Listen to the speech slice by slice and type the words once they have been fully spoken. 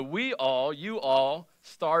You all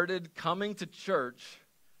started coming to church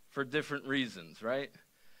for different reasons, right?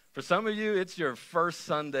 For some of you, it's your first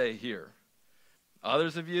Sunday here.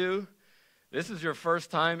 Others of you, this is your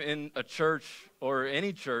first time in a church or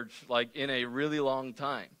any church like in a really long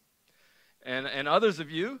time. And others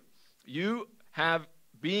of you, you have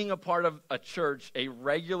being a part of a church a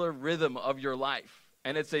regular rhythm of your life.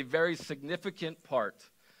 And it's a very significant part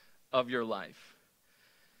of your life.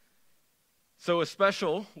 So a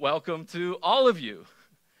special welcome to all of you,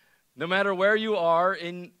 no matter where you are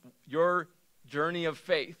in your journey of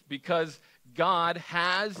faith, because God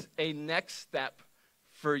has a next step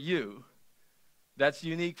for you that's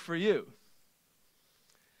unique for you.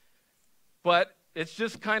 But it's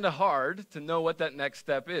just kind of hard to know what that next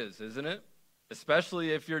step is, isn't it?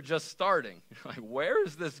 Especially if you're just starting. Like, where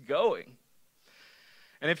is this going?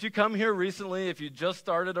 And if you come here recently, if you just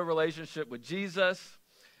started a relationship with Jesus,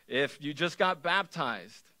 if you just got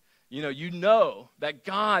baptized, you know that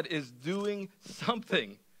God is doing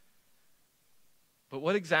something. But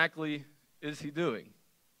what exactly is he doing?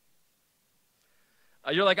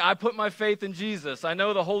 You're like, I put my faith in Jesus. I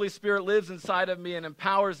know the Holy Spirit lives inside of me and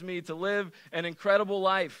empowers me to live an incredible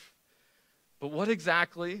life. But what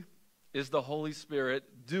exactly is the Holy Spirit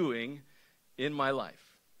doing in my life?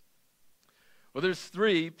 Well, there's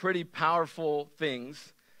three pretty powerful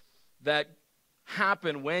things that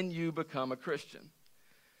happen when you become a Christian.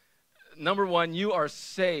 Number one, you are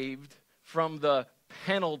saved from the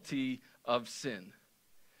penalty of sin.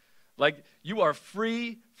 Like, you are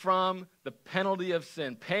free from the penalty of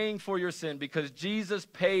sin, paying for your sin, because Jesus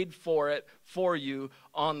paid for it for you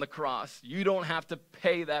on the cross. You don't have to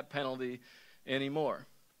pay that penalty anymore.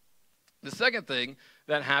 The second thing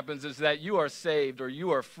that happens is that you are saved, or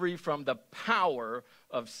you are free from the power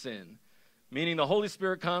of sin. Meaning the Holy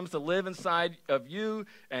Spirit comes to live inside of you,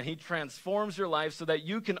 and he transforms your life so that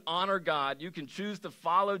you can honor God. You can choose to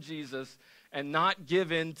follow Jesus and not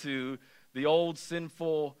give in to the old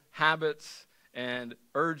sinful habits and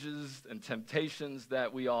urges and temptations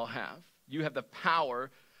that we all have. You have the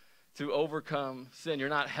power to overcome sin. You're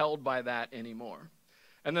not held by that anymore.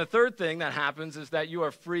 And the third thing that happens is that you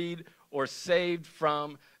are freed or saved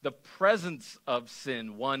from the presence of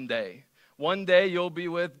sin one day. One day you'll be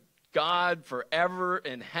with God forever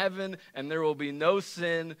in heaven, and there will be no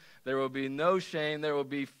sin, there will be no shame,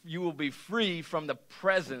 you will be free from the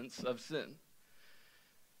presence of sin.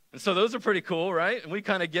 And so those are pretty cool, right? And we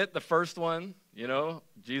kind of get the first one,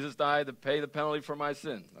 Jesus died to pay the penalty for my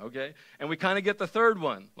sin, okay? And we kind of get the third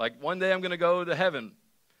one, like one day I'm going to go to heaven.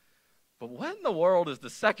 But what in the world is the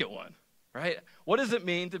second one, right? What does it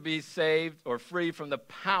mean to be saved or free from the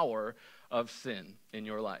power of sin in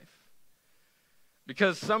your life?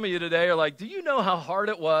 Because some of you today are like, do you know how hard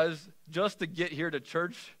it was just to get here to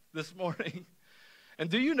church this morning? And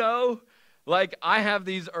do you know, like, I have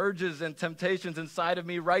these urges and temptations inside of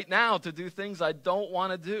me right now to do things I don't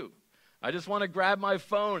want to do. I just want to grab my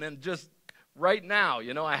phone and just right now,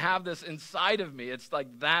 I have this inside of me. It's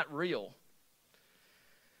like that real.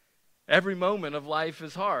 Every moment of life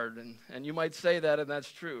is hard, and you might say that, and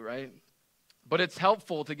that's true, right? But it's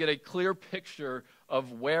helpful to get a clear picture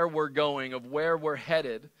of where we're going, of where we're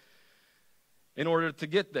headed in order to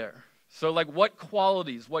get there. So, like, what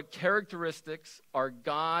qualities, what characteristics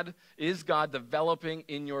is God developing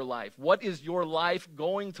in your life? What is your life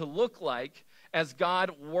going to look like as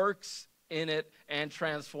God works in it and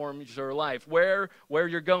transforms your life? Where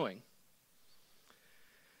you're going.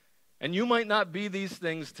 And you might not be these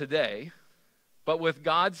things today, but with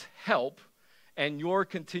God's help and your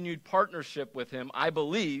continued partnership with him, I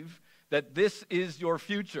believe that this is your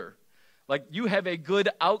future. Like, you have a good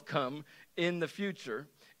outcome in the future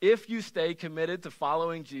if you stay committed to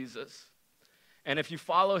following Jesus. And if you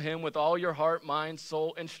follow him with all your heart, mind,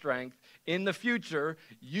 soul, and strength, in the future,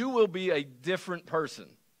 you will be a different person.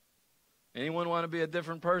 Anyone want to be a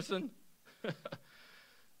different person?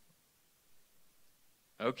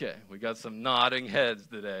 Okay, we got some nodding heads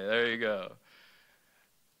today. There you go.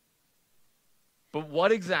 But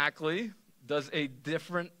what exactly does a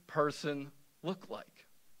different person look like?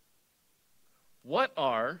 What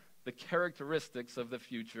are the characteristics of the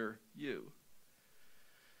future you?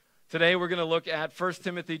 Today we're going to look at 1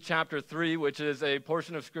 Timothy chapter 3, which is a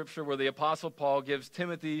portion of Scripture where the Apostle Paul gives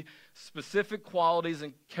Timothy specific qualities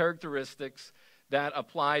and characteristics that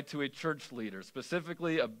apply to a church leader,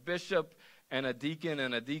 specifically a bishop and a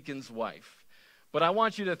deacon's wife. But I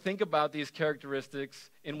want you to think about these characteristics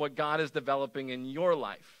in what God is developing in your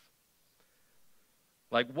life.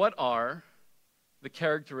 Like, what are the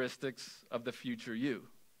characteristics of the future you?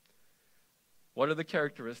 What are the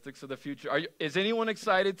characteristics of the future? Is anyone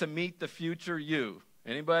excited to meet the future you?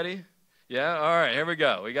 Anybody? Yeah? All right, here we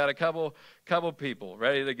go. We got a couple people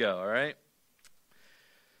ready to go, all right?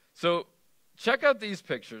 So check out these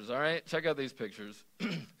pictures, all right? Check out these pictures.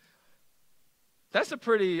 That's a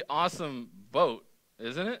pretty awesome boat,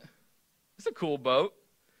 isn't it? It's a cool boat.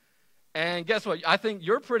 And guess what? I think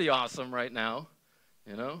you're pretty awesome right now.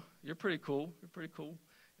 You know, you're pretty cool. You're pretty cool.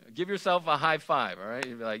 Give yourself a high five, all right?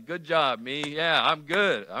 You'd be like, good job, me. Yeah, I'm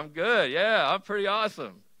good. I'm good. Yeah, I'm pretty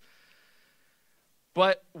awesome.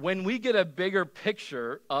 But when we get a bigger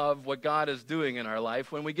picture of what God is doing in our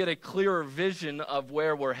life, when we get a clearer vision of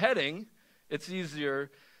where we're heading, it's easier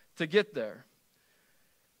to get there.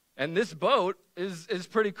 And this boat is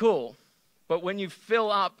pretty cool. But when you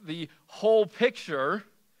fill up the whole picture,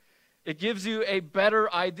 it gives you a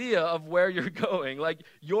better idea of where you're going. Like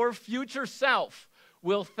your future self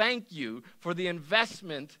will thank you for the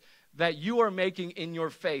investment that you are making in your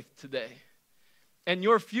faith today. And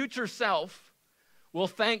your future self will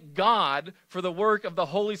thank God for the work of the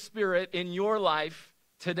Holy Spirit in your life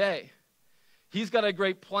today. He's got a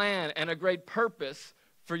great plan and a great purpose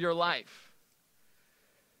for your life.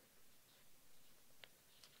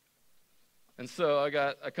 And so I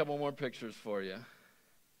got a couple more pictures for you.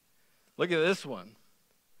 Look at this one.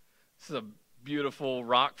 This is a beautiful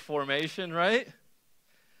rock formation, right?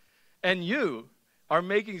 And you are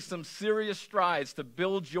making some serious strides to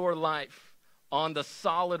build your life on the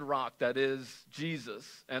solid rock that is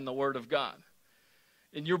Jesus and the Word of God.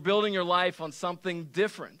 And you're building your life on something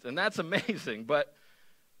different, and that's amazing. But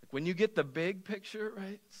when you get the big picture,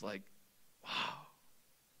 right, it's like, wow.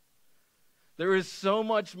 There is so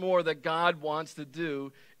much more that God wants to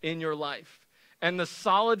do in your life. And the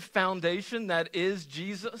solid foundation that is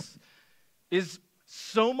Jesus is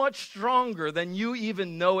so much stronger than you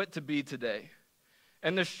even know it to be today.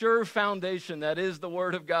 And the sure foundation that is the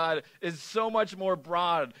Word of God is so much more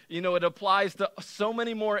broad. You know, it applies to so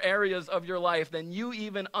many more areas of your life than you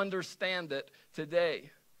even understand it today.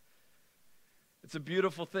 It's a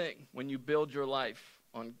beautiful thing when you build your life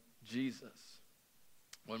on Jesus.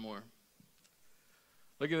 One more.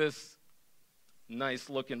 Look at this nice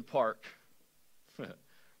looking park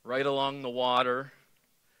right along the water.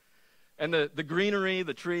 And the greenery,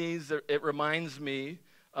 the trees, it reminds me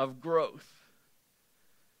of growth.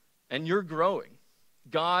 And you're growing.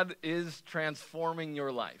 God is transforming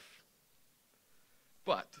your life.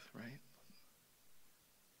 But, right,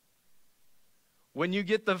 when you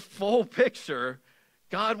get the full picture,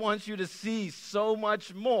 God wants you to see so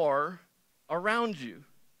much more around you.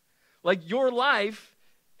 Like your life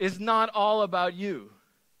is not all about you.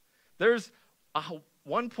 There's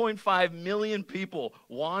 1.5 million people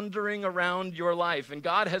wandering around your life, and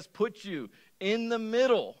God has put you in the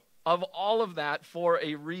middle of all of that for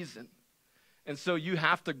a reason. And so you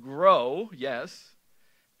have to grow, yes,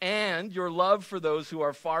 and your love for those who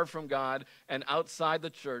are far from God and outside the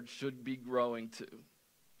church should be growing too.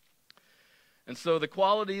 And so the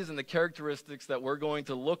qualities and the characteristics that we're going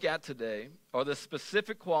to look at today are the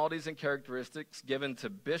specific qualities and characteristics given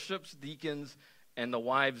to bishops, deacons, and the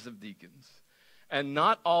wives of deacons. And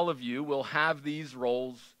not all of you will have these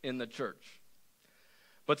roles in the church,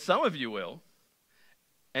 but some of you will.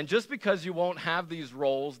 And just because you won't have these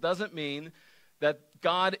roles doesn't mean that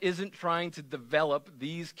God isn't trying to develop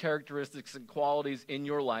these characteristics and qualities in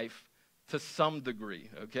your life to some degree,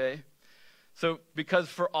 okay? So, because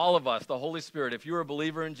for all of us, the Holy Spirit, if you're a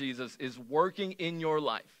believer in Jesus, is working in your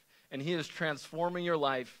life, and He is transforming your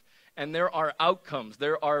life, and there are outcomes,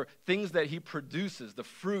 there are things that He produces, the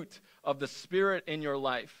fruit of the Spirit in your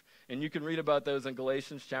life. And you can read about those in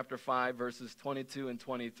Galatians chapter 5, verses 22 and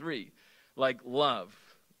 23, like love.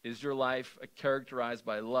 Is your life characterized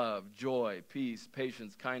by love, joy, peace,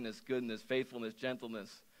 patience, kindness, goodness, faithfulness, gentleness,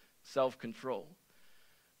 self-control?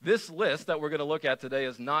 This list that we're going to look at today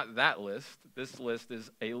is not that list. This list is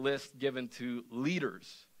a list given to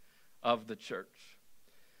leaders of the church.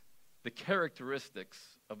 The characteristics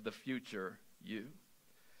of the future you.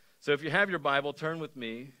 So if you have your Bible, turn with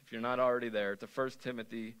me, if you're not already there, to 1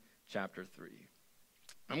 Timothy chapter 3.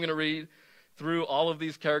 I'm going to read through all of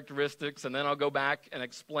these characteristics, and then I'll go back and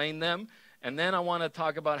explain them. And then I want to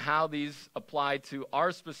talk about how these apply to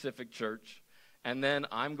our specific church. And then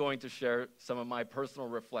I'm going to share some of my personal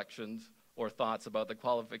reflections or thoughts about the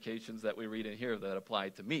qualifications that we read in here that apply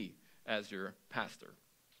to me as your pastor.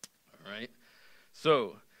 All right?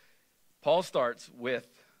 So, Paul starts with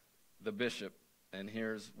the bishop, and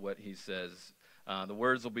here's what he says. The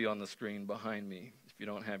words will be on the screen behind me if you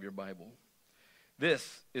don't have your Bible.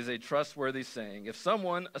 This is a trustworthy saying. If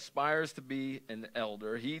someone aspires to be an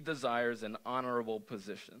elder, he desires an honorable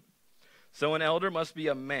position. So an elder must be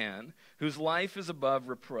a man whose life is above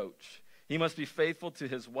reproach. He must be faithful to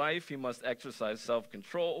his wife. He must exercise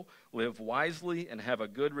self-control, live wisely, and have a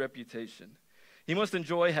good reputation. He must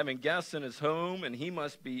enjoy having guests in his home, and he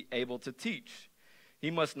must be able to teach.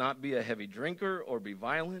 He must not be a heavy drinker or be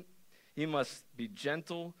violent. He must be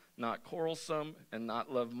gentle, not quarrelsome, and not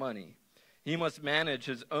love money. He must manage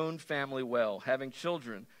his own family well, having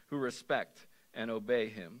children who respect and obey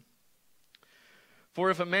him. For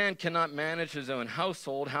if a man cannot manage his own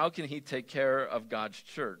household, how can he take care of God's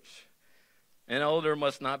church? An elder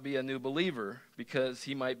must not be a new believer, because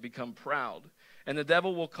he might become proud, and the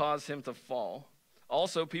devil will cause him to fall.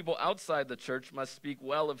 Also, people outside the church must speak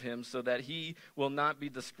well of him, so that he will not be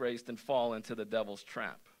disgraced and fall into the devil's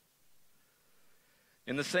trap.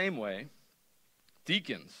 In the same way,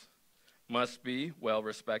 deacons must be well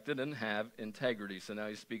respected and have integrity. So now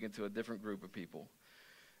he's speaking to a different group of people.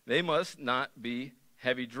 They must not be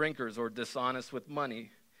heavy drinkers or dishonest with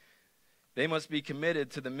money. They must be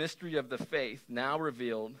committed to the mystery of the faith now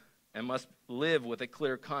revealed and must live with a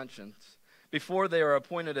clear conscience. Before they are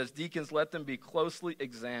appointed as deacons, let them be closely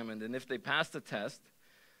examined, and if they pass the test,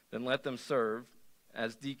 then let them serve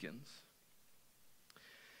as deacons.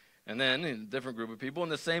 And then, in a different group of people, in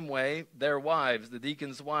the same way, their wives, the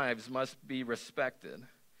deacons' wives, must be respected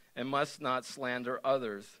and must not slander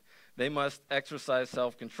others. They must exercise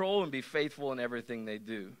self-control and be faithful in everything they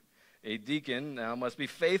do. A deacon now must be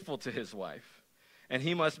faithful to his wife, and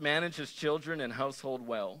he must manage his children and household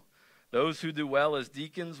well. Those who do well as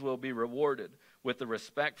deacons will be rewarded with the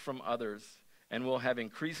respect from others and will have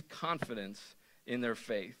increased confidence in their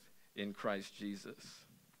faith in Christ Jesus.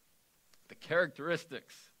 The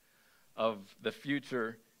characteristics of the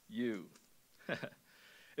future you.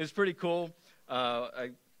 It's pretty cool. A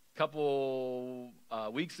couple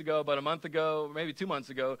weeks ago, about a month ago, maybe 2 months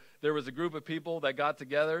ago, there was a group of people that got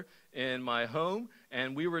together in my home,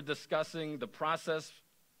 and we were discussing the process,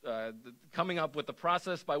 coming up with the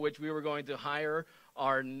process by which we were going to hire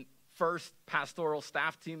our first pastoral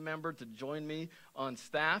staff team member to join me on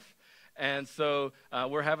staff. And so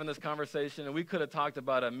we're having this conversation, and we could have talked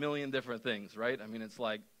about a million different things, right? I mean, it's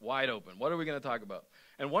like wide open. What are we going to talk about?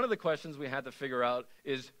 And one of the questions we had to figure out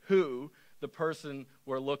is who the person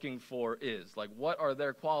we're looking for is. Like, what are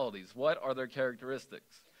their qualities? What are their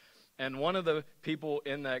characteristics? And one of the people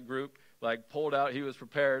in that group, like, pulled out, he was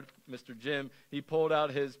prepared, Mr. Jim, he pulled out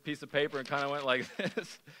his piece of paper and kind of went like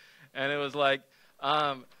this. And it was like,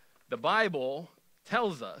 the Bible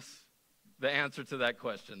tells us the answer to that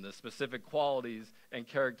question, the specific qualities and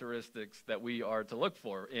characteristics that we are to look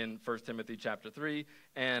for in 1 Timothy chapter 3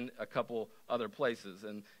 and a couple other places.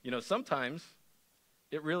 And, you know, sometimes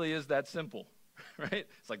it really is that simple, right?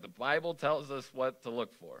 It's like the Bible tells us what to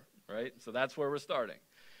look for, right? So that's where we're starting.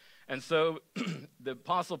 And so the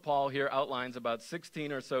Apostle Paul here outlines about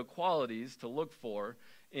 16 or so qualities to look for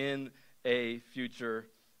in a future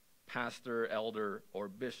pastor, elder, or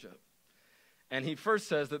bishop. And he first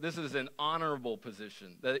says that this is an honorable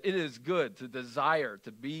position, that it is good to desire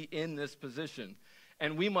to be in this position,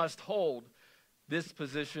 and we must hold this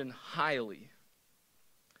position highly.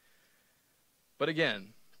 But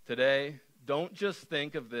again, today, don't just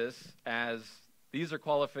think of this as these are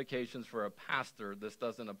qualifications for a pastor. This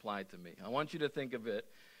doesn't apply to me. I want you to think of it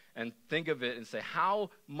and say, how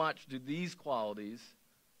much do these qualities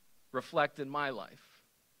reflect in my life?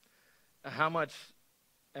 How much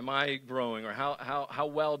am I growing, or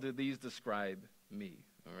how well do these describe me,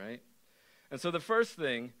 all right? And so the first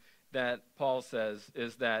thing that Paul says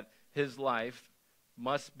is that his life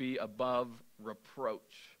must be above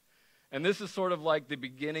reproach. And this is sort of like the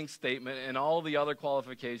beginning statement, and all the other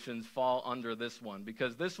qualifications fall under this one,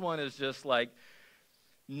 because this one is just like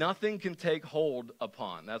nothing can take hold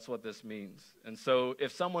upon. That's what this means. And so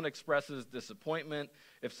if someone expresses disappointment,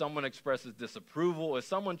 if someone expresses disapproval, if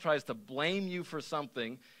someone tries to blame you for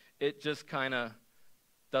something, it just kind of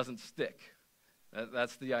doesn't stick.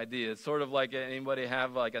 That's the idea. It's sort of like, anybody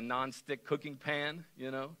have like a non-stick cooking pan,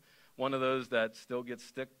 you know? One of those that still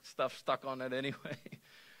gets stuff stuck on it anyway.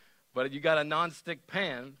 But you got a non-stick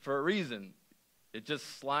pan for a reason. It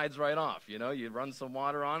just slides right off, you know? You run some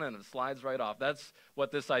water on it and it slides right off. That's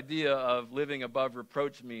what this idea of living above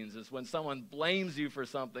reproach means, is when someone blames you for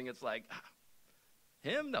something, it's like,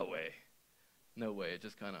 him? No way. No way. It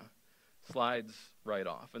just kind of slides right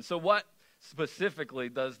off. And so what specifically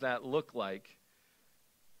does that look like?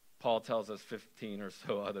 Paul tells us 15 or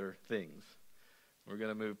so other things. We're going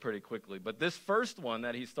to move pretty quickly. But this first one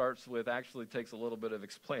that he starts with actually takes a little bit of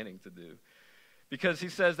explaining to do. Because he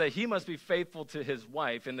says that he must be faithful to his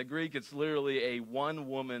wife. In the Greek, it's literally a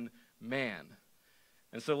one-woman man.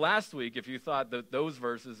 And so last week, if you thought that those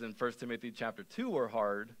verses in 1 Timothy chapter 2 were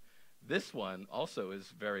hard, This one also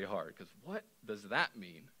is very hard, because what does that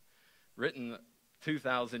mean? Written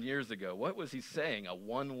 2,000 years ago. What was he saying? A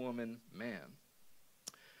one-woman man.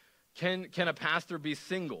 Can a pastor be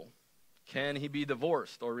single? Can he be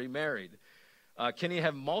divorced or remarried? Can he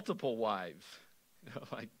have multiple wives?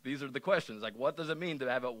 Like, these are the questions. Like, what does it mean to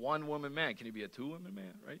have a one-woman man? Can he be a two-woman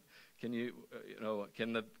man, right? Can you,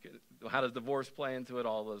 how does divorce play into it?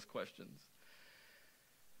 All those questions.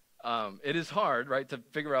 It is hard, right, to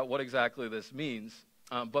figure out what exactly this means.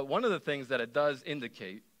 But one of the things that it does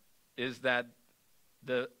indicate is that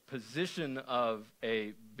the position of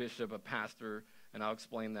a bishop, a pastor, and I'll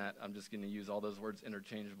explain that. I'm just going to use all those words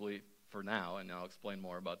interchangeably for now, and I'll explain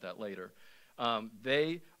more about that later.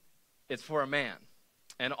 It's for a man.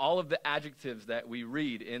 And all of the adjectives that we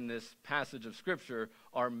read in this passage of Scripture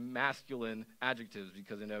are masculine adjectives,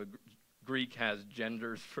 because Greek has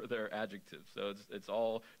genders for their adjectives. So it's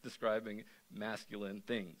all describing masculine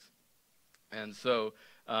things. And so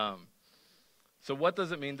what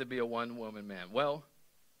does it mean to be a one-woman man? Well,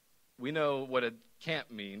 we know what it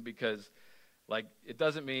can't mean, because it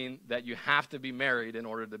doesn't mean that you have to be married in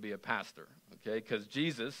order to be a pastor, okay? Because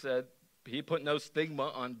Jesus said he put no stigma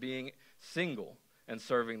on being single and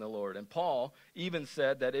serving the Lord. And Paul even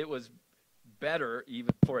said that it was better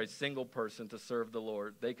even for a single person to serve the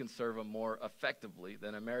Lord. They can serve him more effectively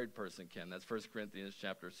than a married person can. That's 1 Corinthians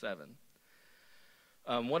chapter 7.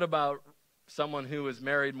 What about someone who is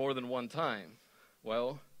married more than one time?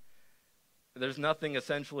 Well, there's nothing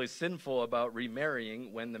essentially sinful about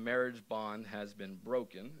remarrying when the marriage bond has been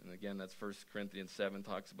broken. And again, that's 1 Corinthians 7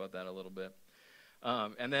 talks about that a little bit.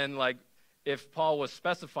 And then, if Paul was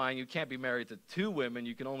specifying you can't be married to two women,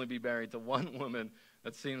 you can only be married to one woman,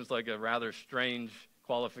 that seems like a rather strange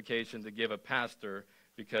qualification to give a pastor,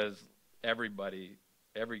 because every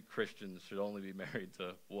Christian should only be married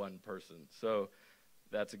to one person. So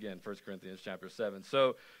that's, again, 1 Corinthians chapter 7.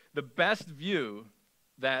 So the best view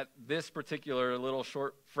that this particular little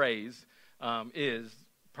short phrase is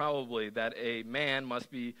probably that a man must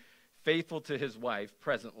be faithful to his wife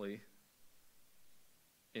presently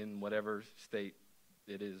in whatever state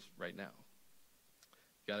it is right now.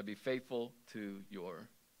 You got to be faithful to your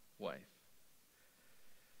wife.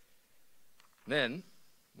 Then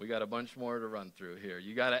we got a bunch more to run through here.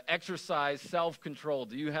 You got to exercise self-control.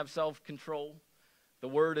 Do you have self-control? The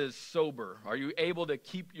word is sober. Are you able to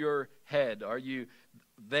keep your head? Are you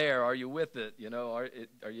there? Are you with it?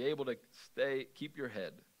 Are you able to keep your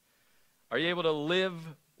head? Are you able to live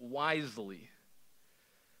wisely?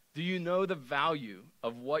 Do you know the value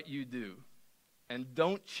of what you do? And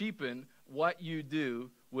don't cheapen what you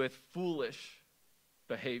do with foolish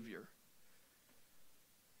behavior.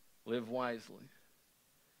 Live wisely.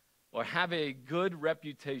 Or have a good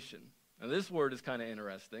reputation. Now, this word is kind of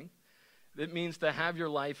interesting. It means to have your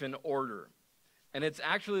life in order. And it's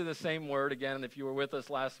actually the same word, again, if you were with us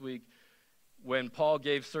last week, when Paul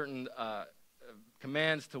gave certain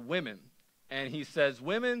commands to women. And he says,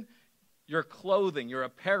 women, your clothing, your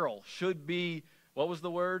apparel should be, what was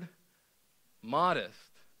the word? Modest.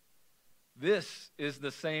 This is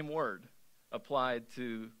the same word applied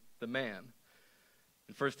to the man.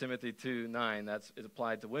 In 1 Timothy 2:9, that's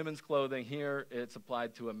applied to women's clothing. Here, it's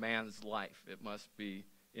applied to a man's life. It must be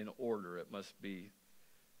in order. It must be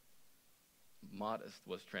modest,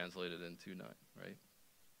 was translated in 2:9, right?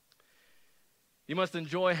 He must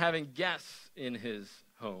enjoy having guests in his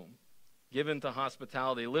home, given to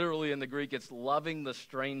hospitality. Literally in the Greek, it's loving the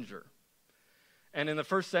stranger. And in the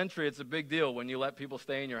first century, it's a big deal when you let people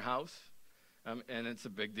stay in your house. And it's a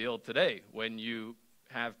big deal today when you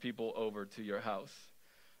have people over to your house.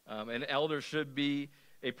 An elder should be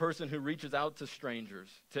a person who reaches out to strangers,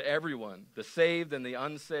 to everyone, the saved and the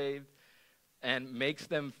unsaved, and makes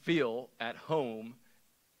them feel at home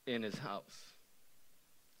in his house.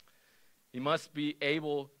 He must be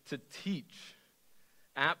able to teach,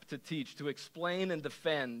 apt to teach, to explain and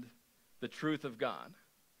defend the truth of God.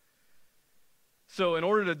 So in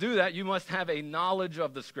order to do that, you must have a knowledge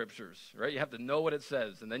of the Scriptures, right? You have to know what it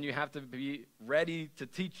says, and then you have to be ready to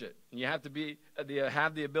teach it. And you have to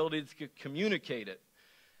have the ability to communicate it.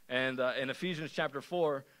 And in Ephesians chapter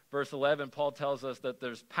 4, verse 11, Paul tells us that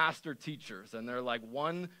there's pastor teachers, and they're like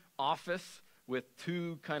one office with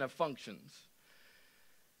two kind of functions.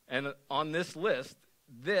 And on this list,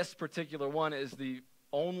 this particular one is the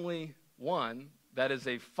only one that is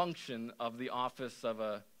a function of the office of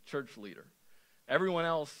a church leader. Everyone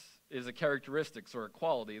else is a characteristics or a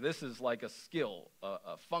quality. This is like a skill,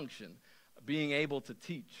 a function, being able to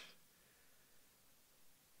teach.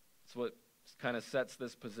 It's what kind of sets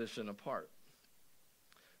this position apart.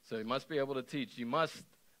 So you must be able to teach. You must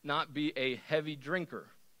not be a heavy drinker.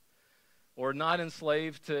 or not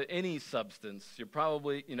enslaved to any substance. You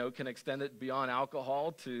probably, can extend it beyond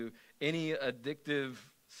alcohol to any addictive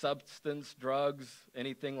substance, drugs,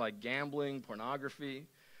 anything like gambling, pornography.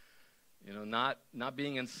 Not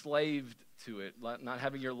being enslaved to it, not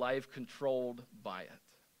having your life controlled by it.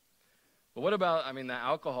 But what about, the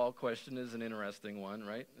alcohol question is an interesting one,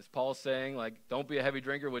 right? Is Paul saying, don't be a heavy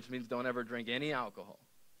drinker, which means don't ever drink any alcohol?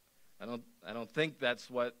 I don't think that's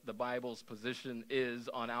what the Bible's position is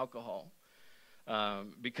on alcohol.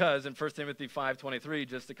 Because in 1 Timothy 5:23,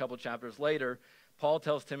 just a couple chapters later, Paul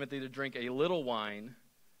tells Timothy to drink a little wine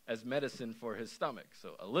as medicine for his stomach.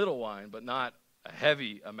 So a little wine, but not a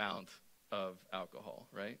heavy amount of alcohol,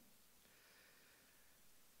 right?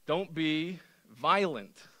 Don't be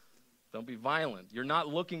violent. Don't be violent. You're not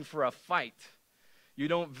looking for a fight. You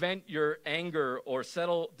don't vent your anger or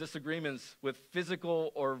settle disagreements with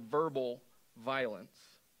physical or verbal violence.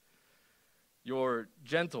 You're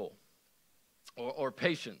gentle or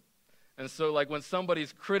patient. And so when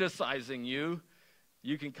somebody's criticizing you,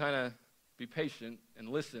 you can kind of be patient and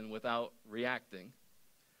listen without reacting.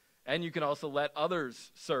 And you can also let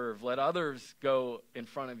others serve, let others go in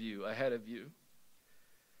front of you, ahead of you.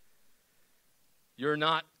 You're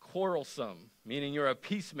not quarrelsome, meaning you're a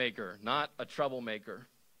peacemaker, not a troublemaker.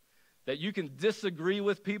 That you can disagree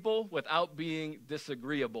with people without being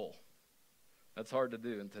disagreeable. That's hard to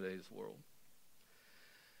do in today's world.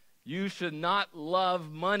 You should not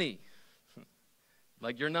love money.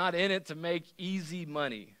 You're not in it to make easy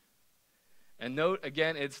money. And note,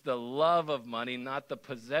 again, it's the love of money, not the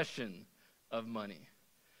possession of money.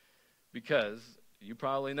 Because, you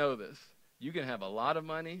probably know this, you can have a lot of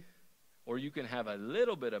money, or you can have a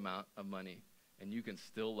little bit amount of money, and you can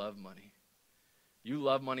still love money. You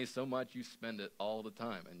love money so much, you spend it all the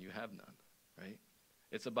time, and you have none, right?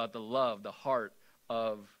 It's about the love, the heart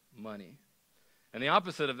of money. And the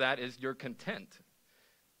opposite of that is you're content.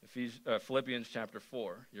 Philippians chapter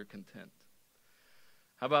 4, you're content.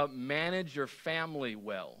 How about manage your family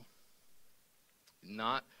well?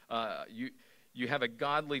 You have a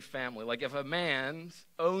godly family. If a man's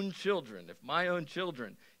own children, if my own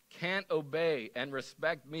children can't obey and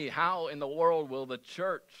respect me, how in the world will the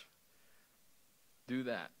church do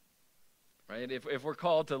that? Right? If we're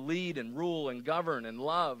called to lead and rule and govern and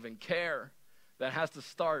love and care, that has to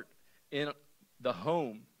start in the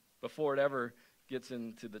home before it ever gets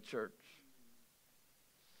into the church.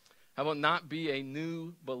 How about not be a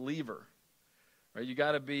new believer? Right? You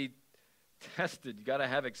got to be tested. You got to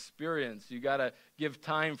have experience. You got to give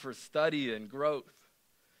time for study and growth.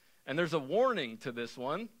 And there's a warning to this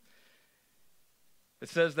one. It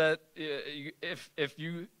says that if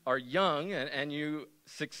you are young and you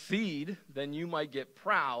succeed, then you might get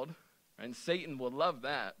proud. And Satan will love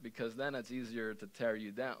that because then it's easier to tear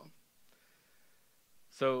you down.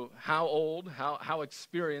 So how old, how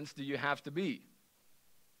experienced do you have to be?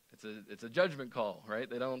 It's a judgment call, right?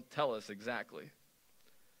 They don't tell us exactly.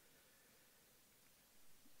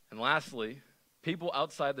 And lastly, people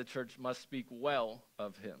outside the church must speak well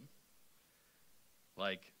of him.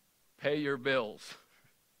 Pay your bills.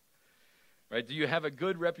 Right? Do you have a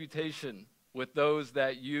good reputation with those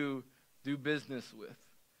that you do business with?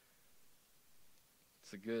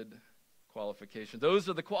 It's a good qualification. Those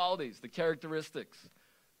are the qualities, the characteristics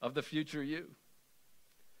of the future you.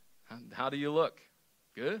 How do you look?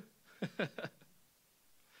 Good?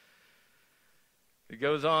 It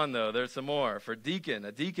goes on, though. There's some more. For deacon,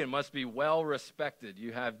 a deacon must be well respected.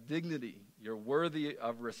 You have dignity. You're worthy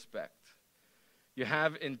of respect. You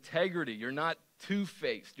have integrity. You're not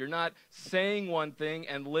two-faced. You're not saying one thing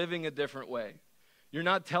and living a different way. You're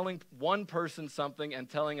not telling one person something and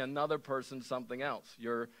telling another person something else.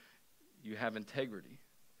 You have integrity.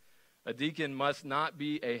 A deacon must not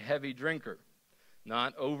be a heavy drinker,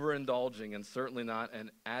 not overindulging, and certainly not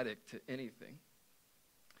an addict to anything.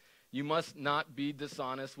 You must not be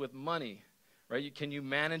dishonest with money, right? Can you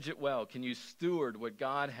manage it well? Can you steward what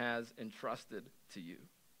God has entrusted to you?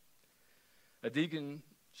 A deacon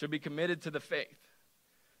should be committed to the faith.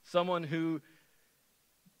 Someone who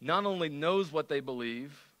not only knows what they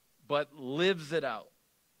believe, but lives it out.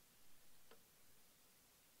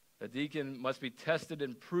 A deacon must be tested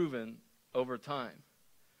and proven over time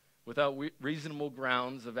without reasonable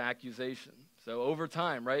grounds of accusation. So over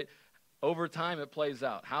time, right? Over time it plays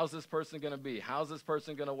out. How's this person going to be? How's this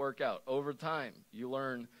person going to work out? Over time, you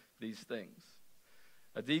learn these things.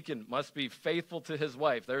 A deacon must be faithful to his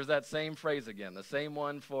wife. There's that same phrase again. The same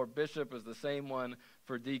one for bishop is the same one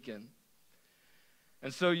for deacon.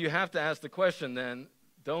 And so you have to ask the question then,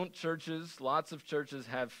 don't lots of churches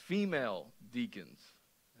have female deacons?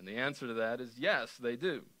 And the answer to that is yes, they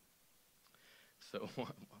do. So,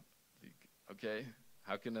 okay?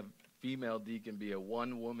 How can a female deacon be a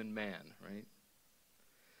one-woman man, right?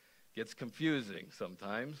 Gets confusing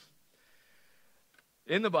sometimes.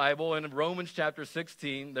 In the Bible, in Romans chapter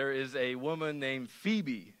 16, there is a woman named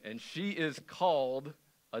Phoebe, and she is called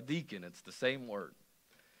a deacon. It's the same word.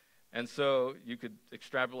 And so you could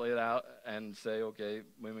extrapolate it out and say, okay,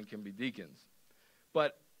 women can be deacons.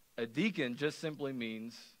 But a deacon just simply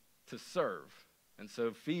means to serve. And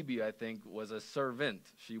so Phoebe, I think, was a servant.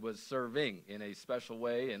 She was serving in a special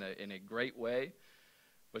way, in a great way.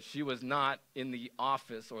 But she was not in the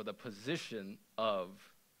office or the position of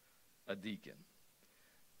a deacon.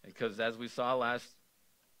 Because as we saw last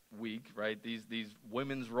week, right, these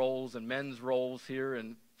women's roles and men's roles here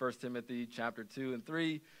in 1 Timothy chapter 2 and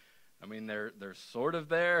 3, I mean, they're sort of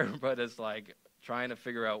there, but it's like trying to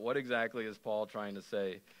figure out what exactly is Paul trying to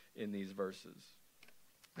say in these verses.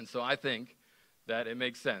 And so I think that it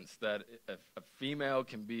makes sense that a female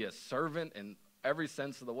can be a servant in every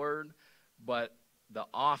sense of the word, but the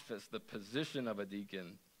office, the position of a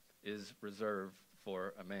deacon is reserved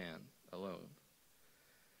for a man alone.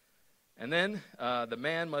 And then the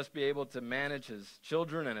man must be able to manage his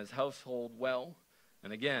children and his household well.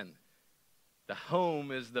 And again, the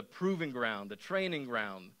home is the proving ground, the training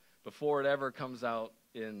ground before it ever comes out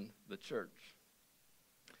in the church.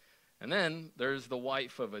 And then there's the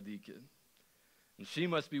wife of a deacon. And she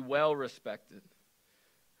must be well respected.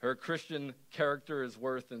 Her Christian character is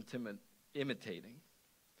worth imitating.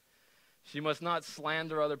 She must not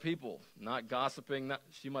slander other people, not gossiping.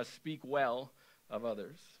 She must speak well of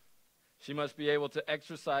others. She must be able to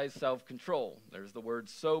exercise self-control. There's the word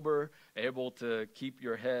sober, able to keep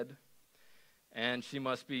your head. And she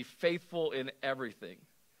must be faithful in everything,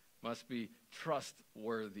 must be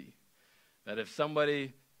trustworthy. That if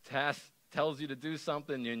somebody tells you to do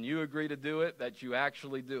something and you agree to do it, that you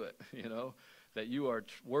actually do it, that you are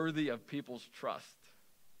worthy of people's trust.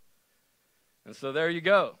 And so there you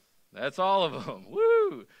go. That's all of them.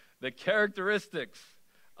 Woo! The characteristics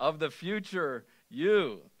of the future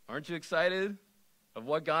you. Aren't you excited of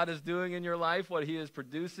what God is doing in your life, what he is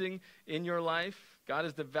producing in your life? God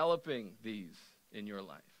is developing these in your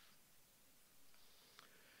life.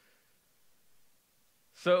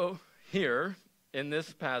 So here in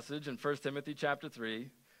this passage in 1 Timothy chapter 3,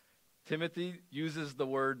 Timothy uses the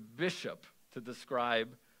word bishop to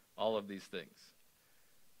describe all of these things.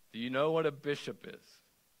 Do you know what a bishop is?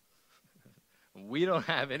 We don't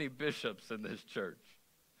have any bishops in this church.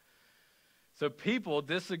 So people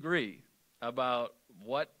disagree about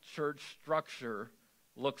what church structure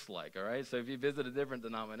looks like, all right? So if you visit a different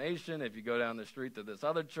denomination, if you go down the street to this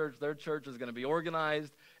other church, their church is going to be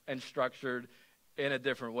organized and structured in a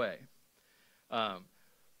different way.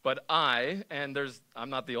 But I'm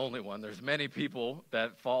not the only one. There's many people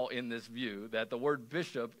that fall in this view that the word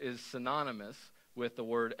bishop is synonymous with the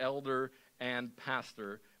word elder and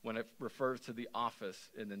pastor when it refers to the office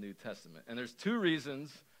in the New Testament. And there's two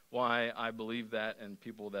reasons why I believe that, and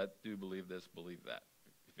people that do believe this believe that,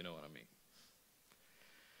 if you know what I mean.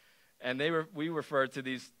 And we refer to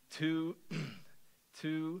these two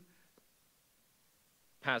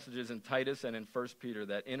passages in Titus and in 1 Peter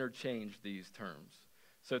that interchange these terms.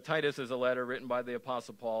 So Titus is a letter written by the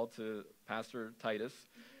Apostle Paul to Pastor Titus.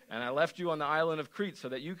 And I left you on the island of Crete so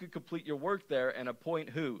that you could complete your work there and appoint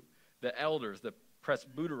who? The elders, the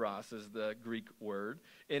presbyteros is the Greek word,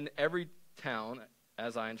 in every town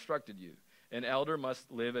as I instructed you. An elder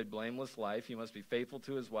must live a blameless life. He must be faithful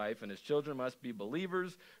to his wife, and his children must be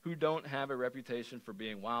believers who don't have a reputation for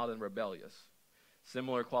being wild and rebellious.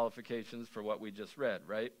 Similar qualifications for what we just read,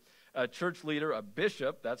 right? A church leader, a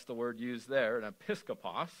bishop, that's the word used there, an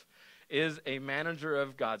episkopos, is a manager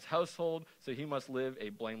of God's household, so he must live a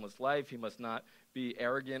blameless life. He must not be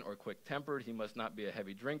arrogant or quick-tempered. He must not be a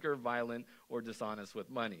heavy drinker, violent, or dishonest with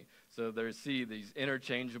money. So see these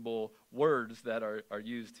interchangeable words that are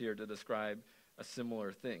used here to describe a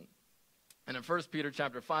similar thing. And in 1 Peter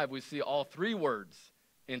chapter 5, we see all three words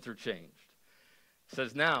interchanged. It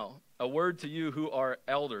says, now, a word to you who are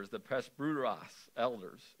elders, the presbyteros,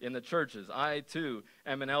 elders, in the churches. I, too,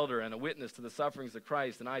 am an elder and a witness to the sufferings of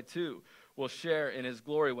Christ, and I, too, will share in his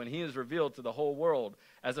glory when he is revealed to the whole world.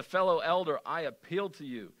 As a fellow elder, I appeal to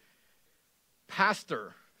you.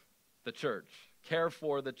 Pastor the church. Care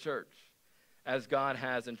for the church as God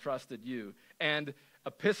has entrusted you. And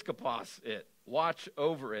episkopos it. Watch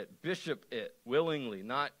over it. Bishop it willingly,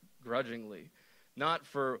 not grudgingly. Not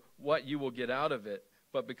for what you will get out of it,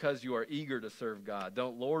 but because you are eager to serve God.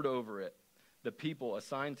 Don't lord over it, the people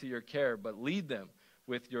assigned to your care, but lead them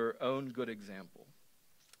with your own good example.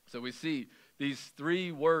 So we see these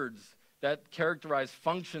three words that characterize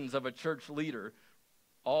functions of a church leader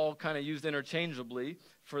all kind of used interchangeably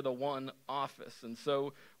for the one office. And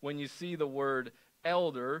so when you see the word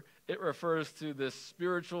elder, it refers to this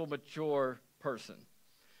spiritual, mature person.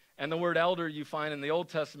 And the word elder you find in the Old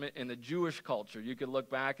Testament in the Jewish culture. You could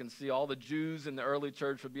look back and see all the Jews in the early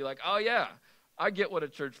church would be like, oh yeah, I get what a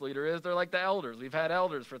church leader is. They're like the elders. We've had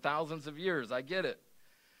elders for thousands of years. I get it.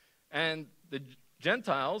 And the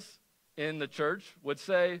Gentiles in the church would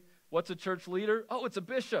say, what's a church leader? Oh, it's a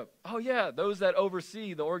bishop. Oh yeah, those that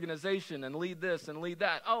oversee the organization and lead this and lead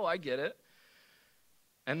that. Oh, I get it.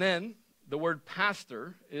 And then the word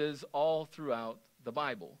pastor is all throughout the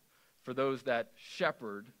Bible for those that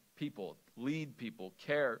shepherd people, lead people,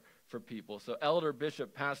 care for people. So elder,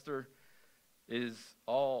 bishop, pastor is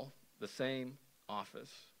all the same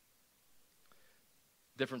office.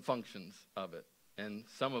 Different functions of it. And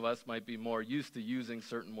some of us might be more used to using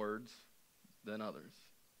certain words than others.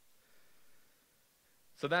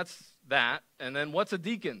 So that's that. And then what's a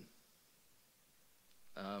deacon?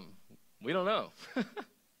 We don't know.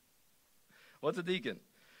 What's a deacon?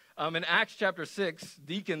 In Acts chapter 6,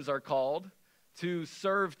 deacons are called to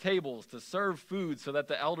serve tables, to serve food so that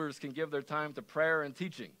the elders can give their time to prayer and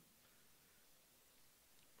teaching.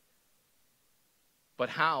 But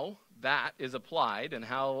how that is applied and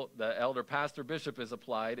how the elder, pastor, bishop is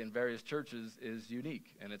applied in various churches is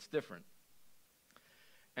unique and it's different.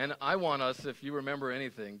 And I want us, if you remember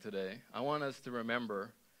anything today, I want us to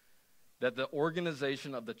remember that the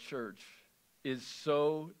organization of the church is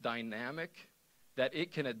so dynamic that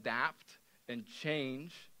it can adapt and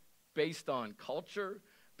change based on culture,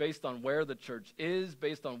 based on where the church is,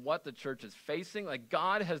 based on what the church is facing. Like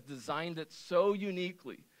God has designed it so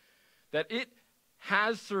uniquely that it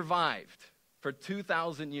has survived for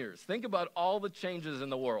 2,000 years. Think about all the changes in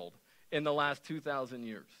the world in the last 2,000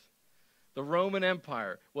 years. The Roman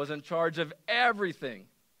Empire was in charge of everything.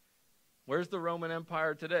 Where's the Roman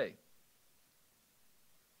Empire today?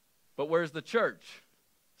 But where's the church?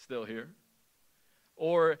 Still here.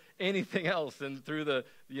 Or anything else, and through the,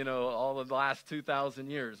 all of the last 2,000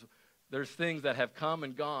 years, there's things that have come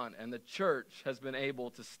and gone, and the church has been able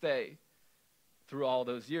to stay through all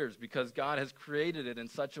those years because God has created it in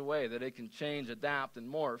such a way that it can change, adapt,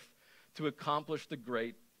 and morph to accomplish the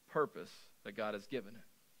great purpose that God has given it.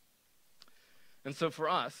 And so for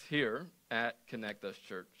us here at Connect Us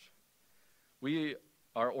Church, we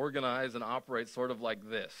are organized and operate sort of like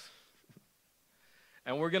this.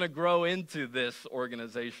 And we're going to grow into this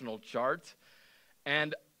organizational chart.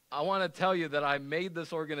 And I want to tell you that I made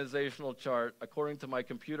this organizational chart, according to my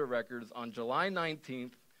computer records, on July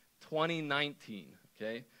 19th, 2019.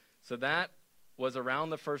 Okay? So that was around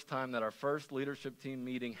the first time that our first leadership team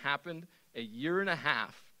meeting happened, a year and a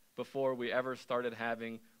half before we ever started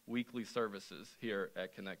having weekly services here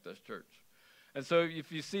at Connect Us Church. And so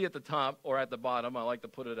if you see at the top or at the bottom, I like to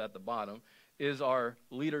put it at the bottom, is our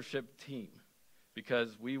leadership team.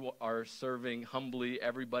 Because we are serving humbly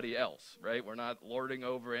everybody else, right? We're not lording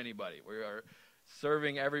over anybody. We are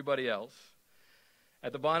serving everybody else.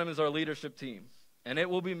 At the bottom is our leadership team. And it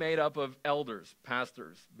will be made up of elders,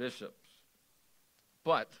 pastors, bishops.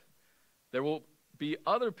 But there will be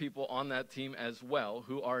other people on that team as well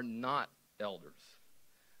who are not elders.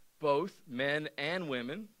 Both men and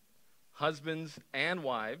women, husbands and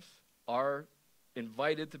wives, are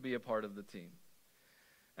invited to be a part of the team.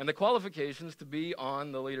 And the qualifications to be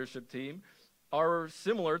on the leadership team are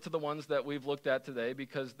similar to the ones that we've looked at today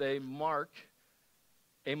because they mark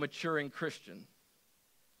a maturing Christian.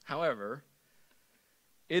 However,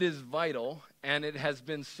 it is vital and it has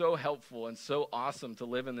been so helpful and so awesome to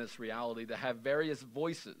live in this reality to have various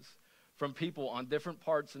voices from people on different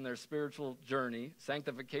parts in their spiritual journey,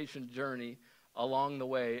 sanctification journey along the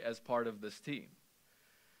way as part of this team.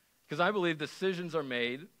 Because I believe decisions are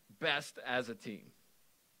made best as a team.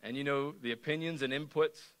 And the opinions and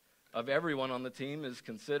inputs of everyone on the team is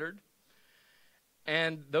considered.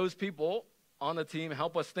 And those people on the team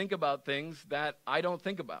help us think about things that I don't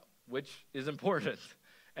think about, which is important.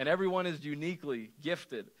 And everyone is uniquely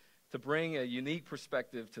gifted to bring a unique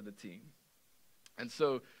perspective to the team. And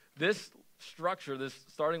so this structure,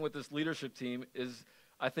 starting with this leadership team, is,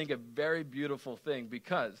 I think, a very beautiful thing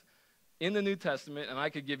because in the New Testament, and I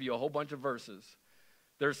could give you a whole bunch of verses,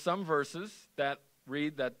 there's some verses that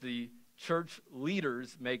read that the church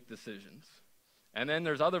leaders make decisions. And then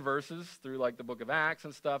there's other verses through like the book of Acts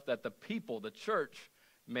and stuff that the people, the church,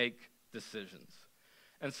 make decisions.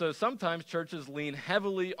 And so sometimes churches lean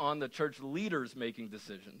heavily on the church leaders making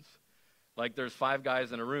decisions. Like there's 5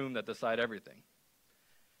 guys in a room that decide everything.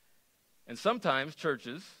 And sometimes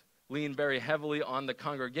churches lean very heavily on the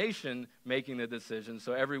congregation making the decision.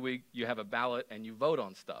 So every week you have a ballot and you vote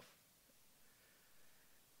on stuff.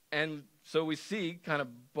 And so we see kind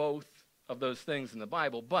of both of those things in the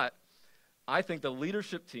Bible, but I think the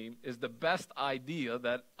leadership team is the best idea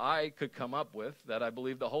that I could come up with, that I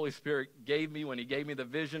believe the Holy Spirit gave me when he gave me the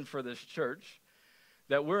vision for this church,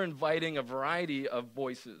 that we're inviting a variety of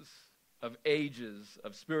voices, of ages,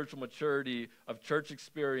 of spiritual maturity, of church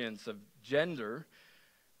experience, of gender,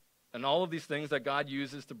 and all of these things that God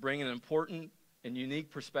uses to bring an important and unique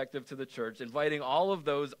perspective to the church, inviting all of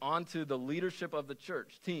those onto the leadership of the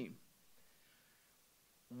church team,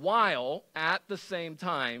 while at the same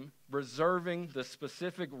time reserving the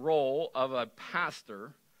specific role of a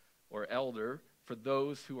pastor or elder for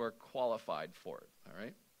those who are qualified for it, all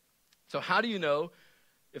right? So how do you know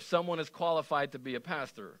if someone is qualified to be a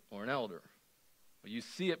pastor or an elder? Well, you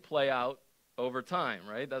see it play out over time,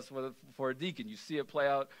 right? That's what for a deacon. You see it play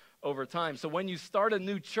out over time. So when you start a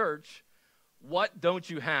new church, what don't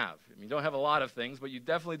you have? I mean, you don't have a lot of things, but you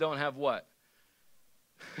definitely don't have what?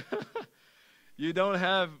 You don't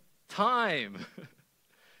have time.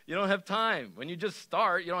 You don't have time. When you just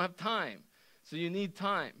start, you don't have time. So you need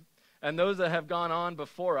time. And those that have gone on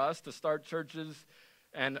before us to start churches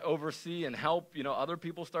and oversee and help, other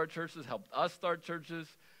people start churches, help us start churches,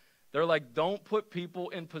 they're like, don't put people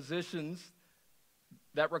in positions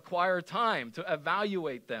that require time to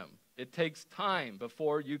evaluate them. It takes time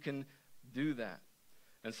before you can do that.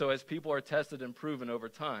 And so as people are tested and proven over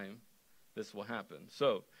time, this will happen.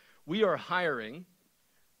 So we are hiring,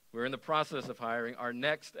 we're in the process of hiring our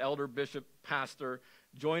next elder, bishop, pastor,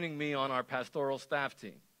 joining me on our pastoral staff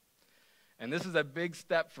team. And this is a big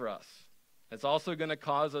step for us. It's also going to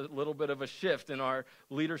cause a little bit of a shift in our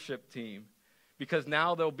leadership team, because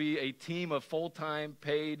now there'll be a team of full-time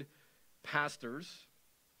paid pastors,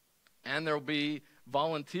 and there'll be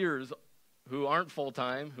volunteers who aren't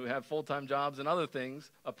full-time, who have full-time jobs and other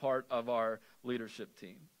things, a part of our leadership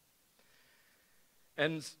team.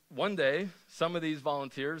 And one day, some of these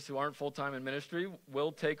volunteers who aren't full-time in ministry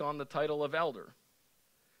will take on the title of elder.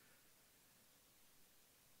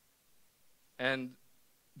 And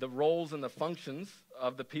the roles and the functions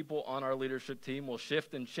of the people on our leadership team will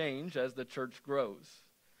shift and change as the church grows.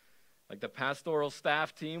 Like the pastoral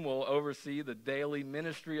staff team will oversee the daily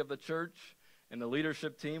ministry of the church, and the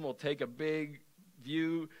leadership team will take a big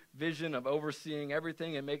vision of overseeing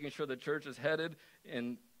everything and making sure the church is headed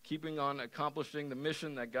and keeping on accomplishing the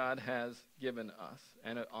mission that God has given us,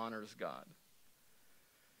 and it honors God.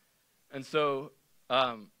 And so,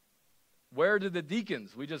 where did the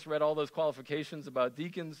deacons? We just read all those qualifications about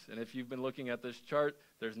deacons, and if you've been looking at this chart,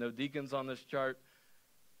 there's no deacons on this chart.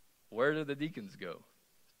 Where did the deacons go?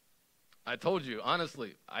 I told you,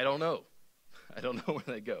 honestly, I don't know. I don't know where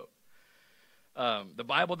they go. The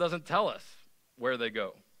Bible doesn't tell us where they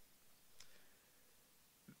go.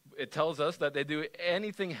 It tells us that they do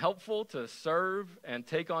anything helpful to serve and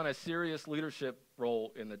take on a serious leadership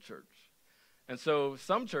role in the church. And so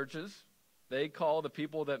some churches, they call the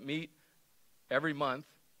people that meet every month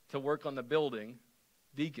to work on the building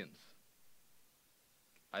deacons.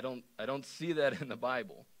 I don't see that in the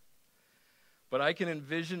Bible. But I can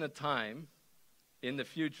envision a time in the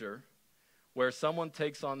future where someone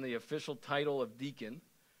takes on the official title of deacon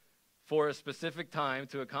for a specific time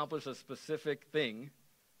to accomplish a specific thing,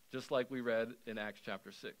 just like we read in Acts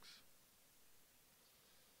chapter 6.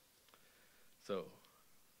 So,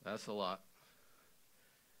 that's a lot.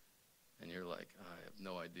 And you're like, I have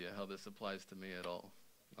no idea how this applies to me at all.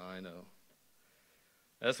 I know.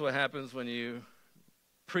 That's what happens when you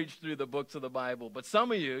preach through the books of the Bible. But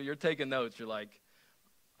some of you, you're taking notes. You're like,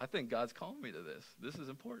 I think God's calling me to this. This is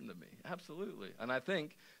important to me. Absolutely. And I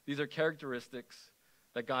think these are characteristics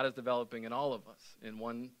that God is developing in all of us in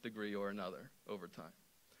one degree or another over time.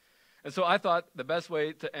 And so I thought the best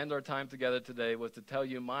way to end our time together today was to tell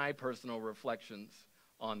you my personal reflections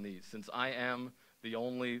on these. Since I am the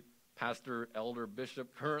only pastor, elder,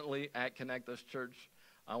 bishop currently at Connect Us Church,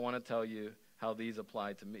 I want to tell you how these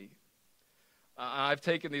apply to me. I've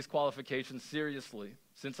taken these qualifications seriously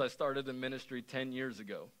since I started in ministry 10 years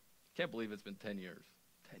ago. Can't believe it's been 10 years.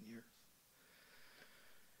 10 years.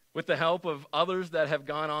 With the help of others that have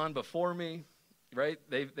gone on before me, right?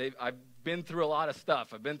 I've been through a lot of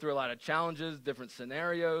stuff. I've been through a lot of challenges, different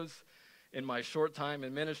scenarios in my short time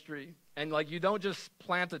in ministry. And you don't just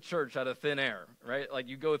plant a church out of thin air, right?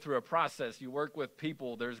 You go through a process. You work with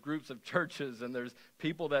people. There's groups of churches, and there's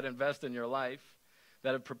people that invest in your life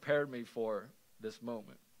that have prepared me for this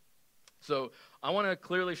moment. So I want to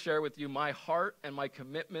clearly share with you my heart and my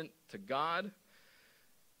commitment to God,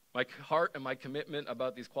 my heart and my commitment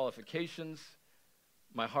about these qualifications,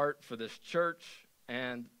 my heart for this church,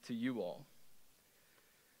 and to you all.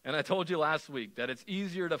 And I told you last week that it's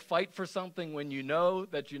easier to fight for something when you know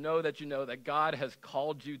that you know that you know that God has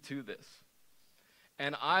called you to this.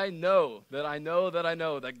 And I know that I know that I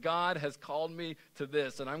know that God has called me to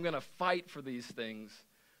this, and I'm going to fight for these things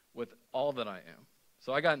with all that I am.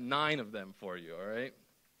 So I got 9 of them for you, all right?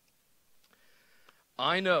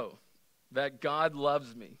 I know that God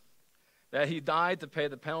loves me, that he died to pay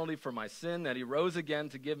the penalty for my sin, that he rose again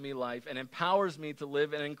to give me life, and empowers me to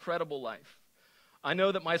live an incredible life. I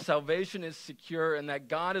know that my salvation is secure and that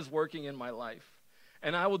God is working in my life.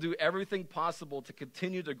 And I will do everything possible to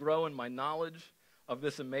continue to grow in my knowledge of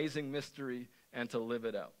this amazing mystery and to live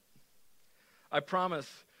it out. I promise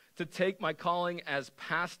to take my calling as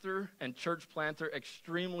pastor and church planter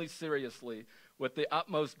extremely seriously with the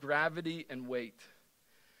utmost gravity and weight.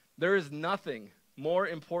 There is nothing more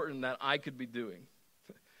important that I could be doing.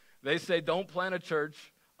 They say don't plant a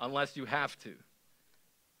church unless you have to.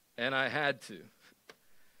 And I had to.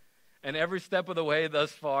 And every step of the way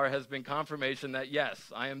thus far has been confirmation that, yes,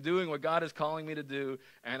 I am doing what God is calling me to do,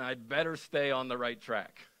 and I'd better stay on the right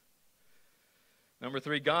track. Number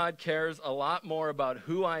 3, God cares a lot more about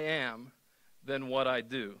who I am than what I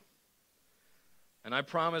do. And I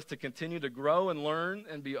promise to continue to grow and learn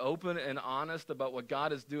and be open and honest about what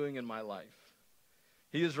God is doing in my life.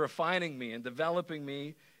 He is refining me and developing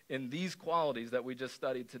me in these qualities that we just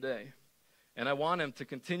studied today. And I want him to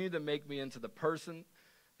continue to make me into the person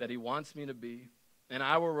that he wants me to be, and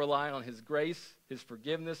I will rely on his grace, his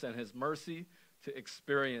forgiveness, and his mercy to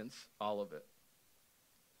experience all of it.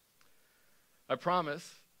 I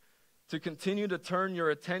promise to continue to turn your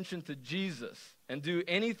attention to Jesus and do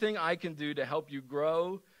anything I can do to help you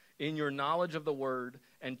grow in your knowledge of the Word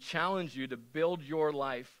and challenge you to build your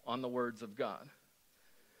life on the words of God.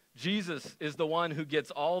 Jesus is the one who gets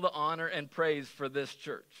all the honor and praise for this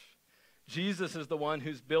church. Jesus is the one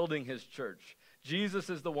who's building his church. Jesus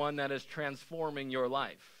is the one that is transforming your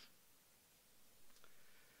life.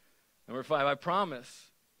 Number 5, I promise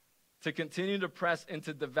to continue to press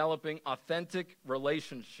into developing authentic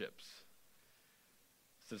relationships.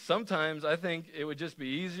 So sometimes I think it would just be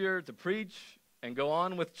easier to preach and go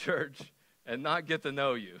on with church and not get to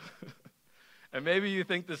know you. And maybe you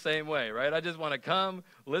think the same way, right? I just want to come,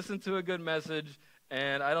 listen to a good message,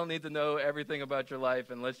 and I don't need to know everything about your life,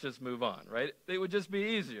 and let's just move on, right? It would just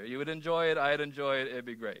be easier. You would enjoy it, I'd enjoy it, it'd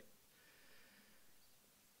be great.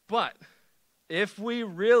 But if we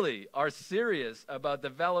really are serious about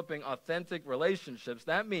developing authentic relationships,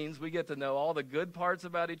 that means we get to know all the good parts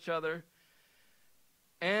about each other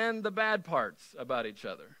and the bad parts about each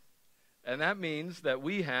other. And that means that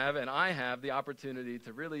we have, and I have, the opportunity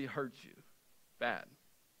to really hurt you bad.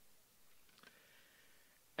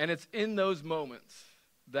 And it's in those moments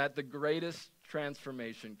that the greatest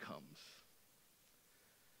transformation comes.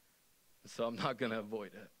 So I'm not going to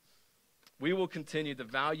avoid it. We will continue to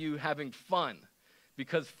value having fun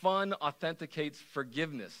because fun authenticates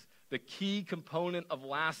forgiveness, the key component of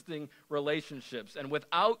lasting relationships. And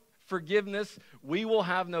without forgiveness, we will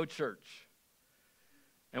have no church.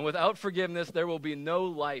 And without forgiveness, there will be no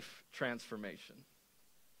life transformation.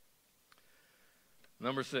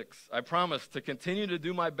 Number 6, I promise to continue to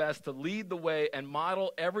do my best to lead the way and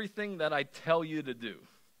model everything that I tell you to do.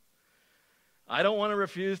 I don't want to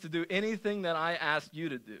refuse to do anything that I ask you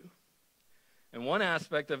to do. And one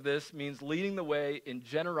aspect of this means leading the way in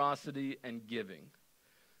generosity and giving.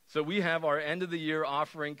 So we have our end of the year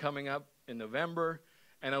offering coming up in November,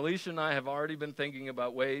 and Alicia and I have already been thinking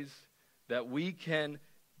about ways that we can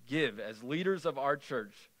give as leaders of our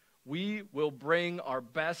church. We will bring our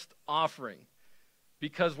best offering,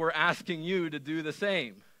 because we're asking you to do the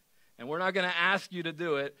same. And we're not going to ask you to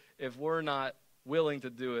do it if we're not willing to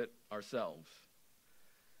do it ourselves.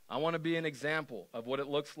 I want to be an example of what it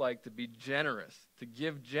looks like to be generous, to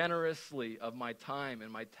give generously of my time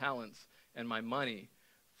and my talents and my money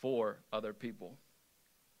for other people.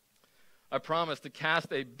 I promise to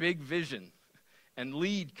cast a big vision and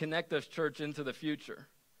lead Connect Us Church into the future.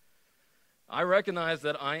 I recognize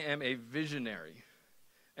that I am a visionary.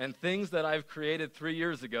 And things that I've created 3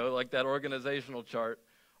 years ago, like that organizational chart,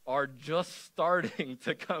 are just starting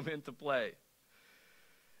to come into play.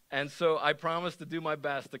 And so I promise to do my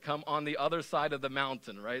best to come on the other side of the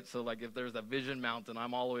mountain, right? So like if there's a vision mountain,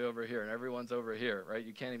 I'm all the way over here and everyone's over here, right?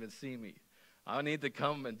 You can't even see me. I need to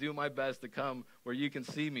come and do my best to come where you can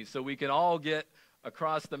see me so we can all get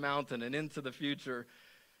across the mountain and into the future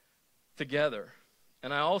together.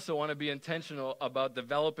 And I also want to be intentional about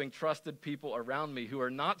developing trusted people around me who are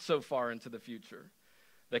not so far into the future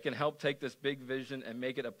that can help take this big vision and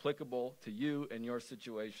make it applicable to you and your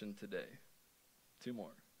situation today. 2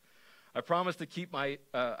 more. I promise to keep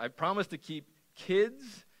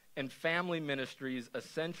kids and family ministry is a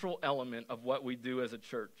central element of what we do as a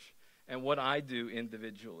church and what I do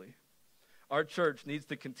individually. Our church needs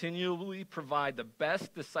to continually provide the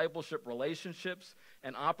best discipleship relationships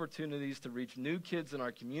and opportunities to reach new kids in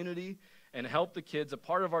our community and help the kids, a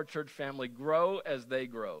part of our church family, grow as they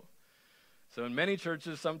grow. So in many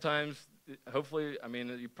churches, sometimes, hopefully, I mean,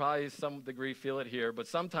 you probably some degree feel it here, but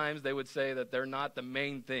sometimes they would say that they're not the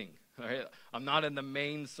main thing. Right? I'm not in the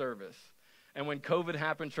main service. And when COVID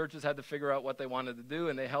happened, churches had to figure out what they wanted to do,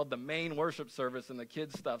 and they held the main worship service, and the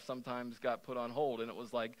kids' stuff sometimes got put on hold. And it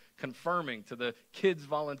was like confirming to the kids'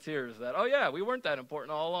 volunteers that, oh, yeah, we weren't that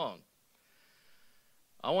important all along.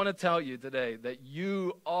 I want to tell you today that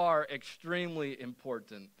you are extremely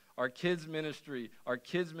important. Our kids' ministry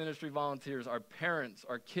volunteers, our parents,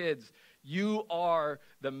 our kids, you are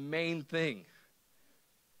the main thing.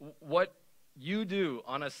 What you do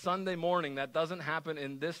on a Sunday morning that doesn't happen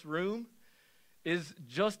in this room is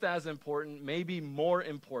just as important, maybe more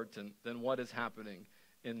important than what is happening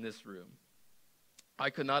in this room. I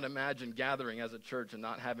could not imagine gathering as a church and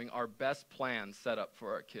not having our best plans set up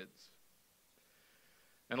for our kids.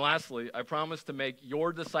 And lastly, I promise to make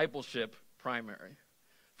your discipleship primary.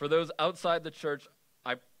 For those outside the church,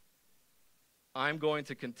 I'm going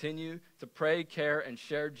to continue to pray, care, and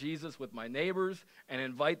share Jesus with my neighbors and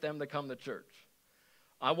invite them to come to church.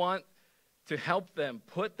 I want to help them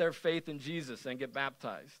put their faith in Jesus and get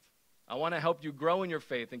baptized. I want to help you grow in your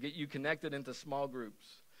faith and get you connected into small groups.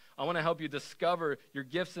 I want to help you discover your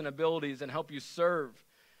gifts and abilities and help you serve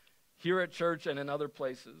here at church and in other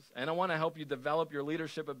places. And I want to help you develop your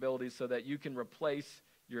leadership abilities so that you can replace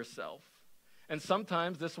yourself. And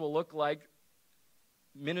sometimes this will look like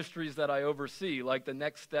ministries that I oversee, like the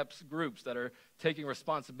Next Steps groups that are taking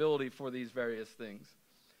responsibility for these various things.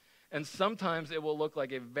 And sometimes it will look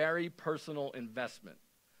like a very personal investment.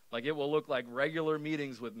 Like it will look like regular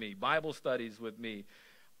meetings with me, Bible studies with me,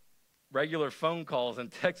 regular phone calls and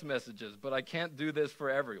text messages, but I can't do this for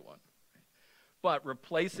everyone. But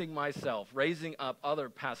replacing myself, raising up other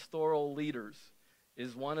pastoral leaders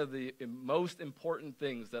is one of the most important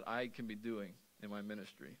things that I can be doing in my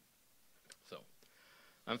ministry. So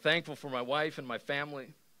I'm thankful for my wife and my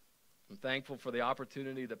family. I'm thankful for the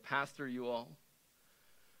opportunity to pastor you all.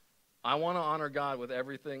 I want to honor God with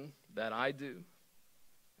everything that I do,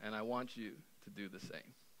 and I want you to do the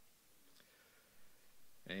same.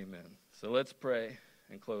 Amen. So let's pray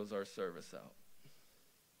and close our service out.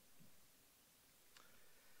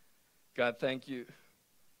 God, thank you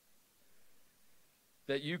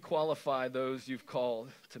that you qualify those you've called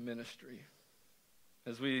to ministry.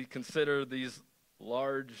 As we consider these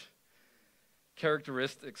large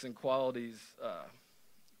characteristics and qualities,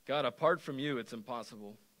 God, apart from you, it's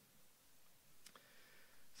impossible.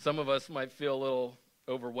 Some of us might feel a little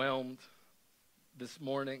overwhelmed this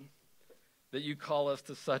morning that you call us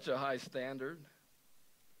to such a high standard.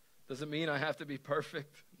 Does it mean I have to be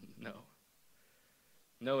perfect? No.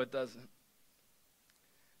 No, it doesn't.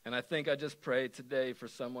 And I think I just pray today for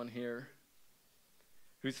someone here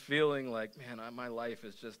who's feeling like, man, my life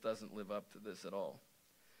just doesn't live up to this at all.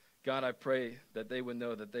 God, I pray that they would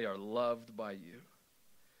know that they are loved by you,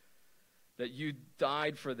 that you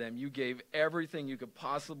died for them. You gave everything you could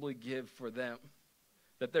possibly give for them,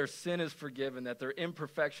 that their sin is forgiven, that their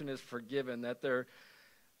imperfection is forgiven, that their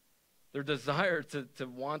desire to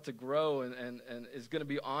want to grow and is going to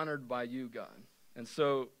be honored by you, God. And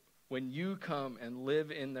so when you come and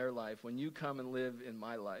live in their life, when you come and live in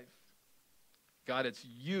my life, God, it's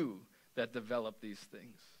you that develop these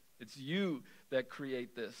things. It's you that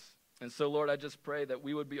create this. And so, Lord, I just pray that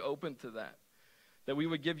we would be open to that we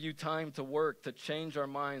would give you time to work, to change our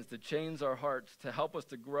minds, to change our hearts, to help us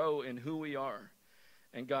to grow in who we are.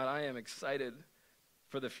 And God, I am excited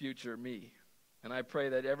for the future me. And I pray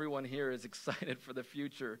that everyone here is excited for the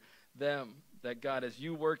future them. That God, as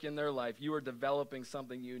you work in their life, you are developing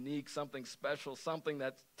something unique, something special, something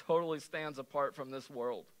that totally stands apart from this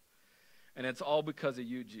world. And it's all because of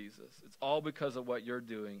you, Jesus. It's all because of what you're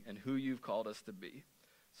doing and who you've called us to be.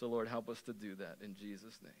 So, Lord, help us to do that in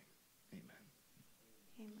Jesus' name. Amen.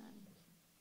 Amen.